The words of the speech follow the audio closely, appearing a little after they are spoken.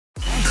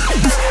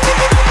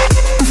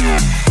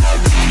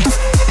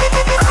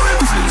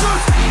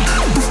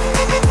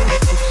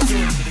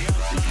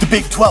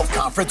Big 12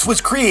 Conference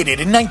was created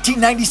in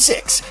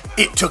 1996.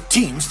 It took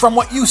teams from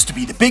what used to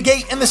be the Big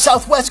 8 and the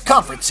Southwest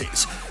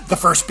Conferences. The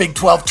first Big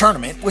 12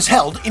 tournament was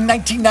held in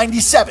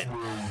 1997.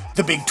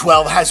 The Big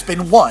 12 has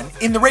been won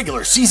in the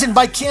regular season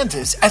by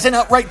Kansas as an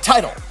outright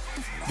title.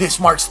 This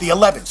marks the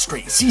 11th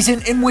straight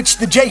season in which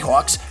the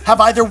Jayhawks have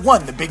either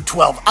won the Big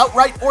 12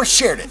 outright or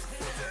shared it.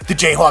 The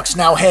Jayhawks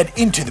now head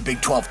into the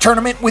Big 12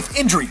 tournament with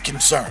injury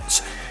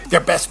concerns. Their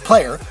best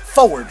player,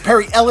 forward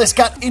Perry Ellis,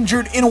 got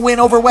injured in a win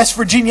over West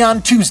Virginia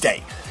on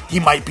Tuesday.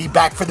 He might be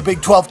back for the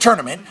Big 12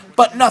 tournament,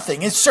 but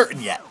nothing is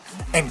certain yet.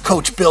 And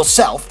Coach Bill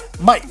Self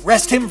might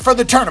rest him for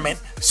the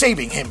tournament,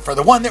 saving him for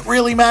the one that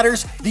really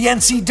matters, the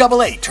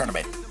NCAA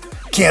tournament.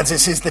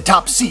 Kansas is the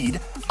top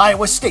seed,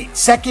 Iowa State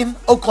 2nd,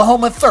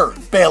 Oklahoma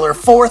 3rd, Baylor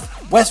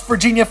 4th, West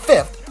Virginia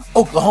 5th,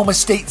 Oklahoma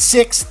State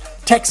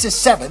 6th,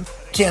 Texas 7th,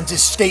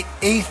 Kansas State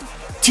 8th,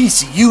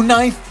 TCU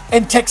 9th,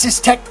 and Texas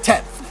Tech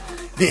 10th.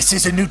 This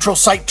is a neutral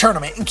site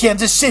tournament in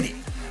Kansas City.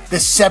 The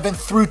 7th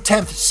through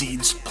 10th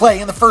seeds play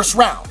in the first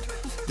round.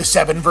 The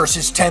 7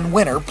 versus 10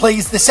 winner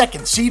plays the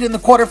 2nd seed in the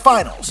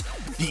quarterfinals.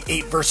 The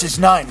 8 versus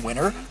 9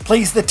 winner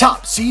plays the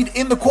top seed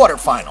in the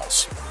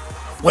quarterfinals.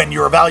 When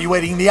you're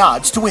evaluating the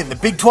odds to win the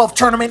Big 12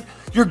 tournament,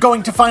 you're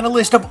going to find a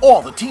list of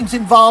all the teams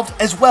involved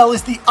as well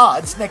as the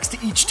odds next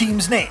to each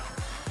team's name.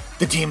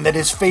 The team that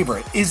is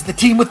favorite is the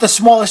team with the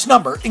smallest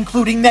number,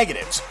 including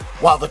negatives,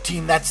 while the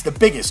team that's the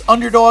biggest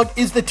underdog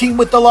is the team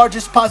with the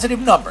largest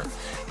positive number.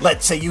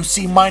 Let's say you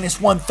see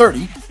minus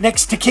 130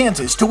 next to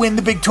Kansas to win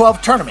the Big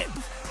 12 tournament.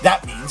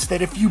 That means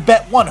that if you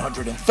bet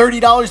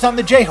 $130 on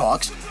the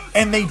Jayhawks,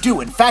 and they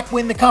do in fact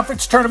win the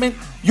conference tournament,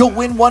 you'll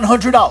win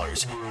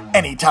 $100.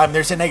 Anytime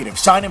there's a negative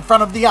sign in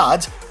front of the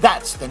odds,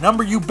 that's the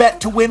number you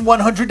bet to win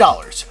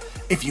 $100.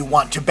 If you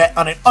want to bet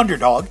on an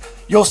underdog,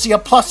 you'll see a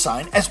plus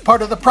sign as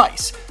part of the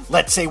price.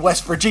 Let's say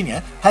West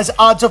Virginia has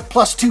odds of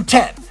plus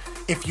 210.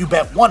 If you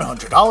bet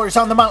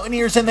 $100 on the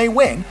Mountaineers and they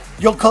win,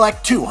 you'll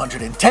collect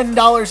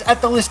 $210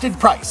 at the listed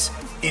price.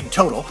 In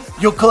total,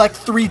 you'll collect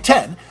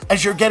 $310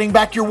 as you're getting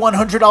back your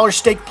 $100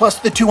 stake plus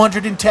the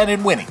 $210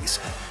 in winnings.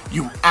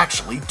 You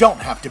actually don't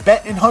have to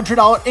bet in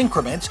 $100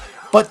 increments,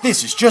 but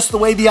this is just the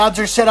way the odds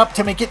are set up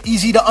to make it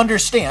easy to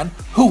understand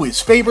who is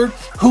favored,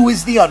 who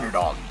is the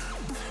underdog.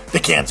 The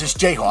Kansas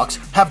Jayhawks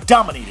have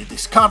dominated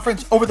this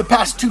conference over the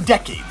past 2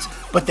 decades,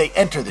 but they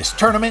enter this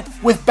tournament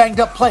with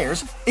banged-up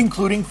players,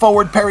 including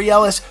forward Perry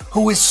Ellis,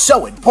 who is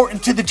so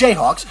important to the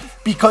Jayhawks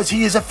because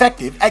he is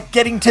effective at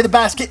getting to the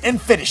basket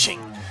and finishing.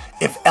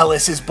 If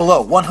Ellis is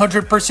below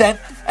 100%,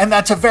 and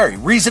that's a very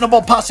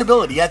reasonable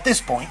possibility at this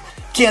point,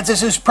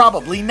 Kansas is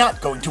probably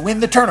not going to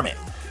win the tournament.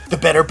 The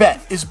better bet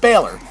is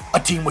Baylor, a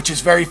team which is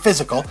very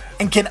physical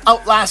and can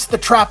outlast the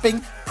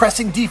trapping,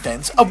 pressing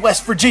defense of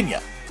West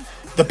Virginia.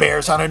 The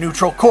Bears on a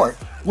neutral court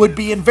would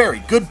be in very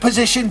good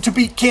position to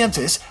beat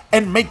Kansas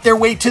and make their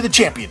way to the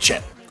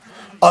championship.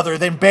 Other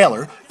than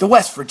Baylor, the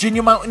West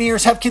Virginia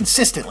Mountaineers have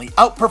consistently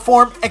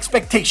outperformed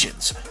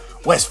expectations.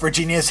 West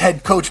Virginia's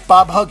head coach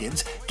Bob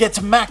Huggins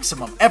gets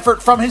maximum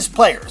effort from his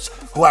players,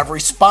 who have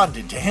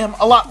responded to him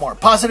a lot more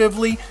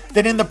positively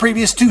than in the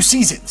previous 2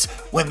 seasons,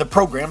 when the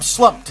program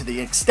slumped to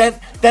the extent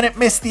that it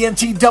missed the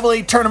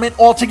NCAA tournament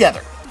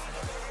altogether.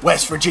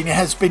 West Virginia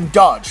has been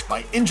dodged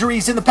by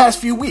injuries in the past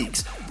few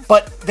weeks,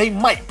 but they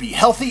might be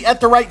healthy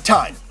at the right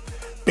time.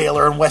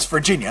 Baylor and West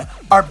Virginia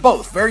are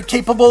both very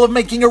capable of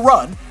making a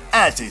run,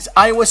 as is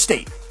Iowa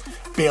State.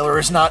 Baylor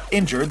is not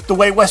injured the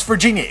way West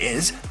Virginia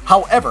is,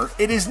 however,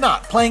 it is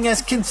not playing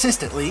as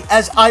consistently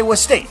as Iowa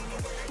State.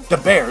 The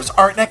Bears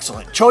are an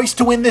excellent choice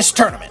to win this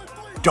tournament.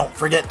 Don't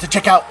forget to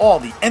check out all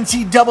the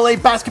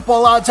NCAA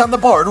basketball odds on the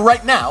board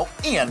right now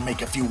and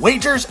make a few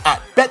wagers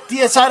at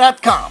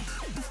betdsi.com.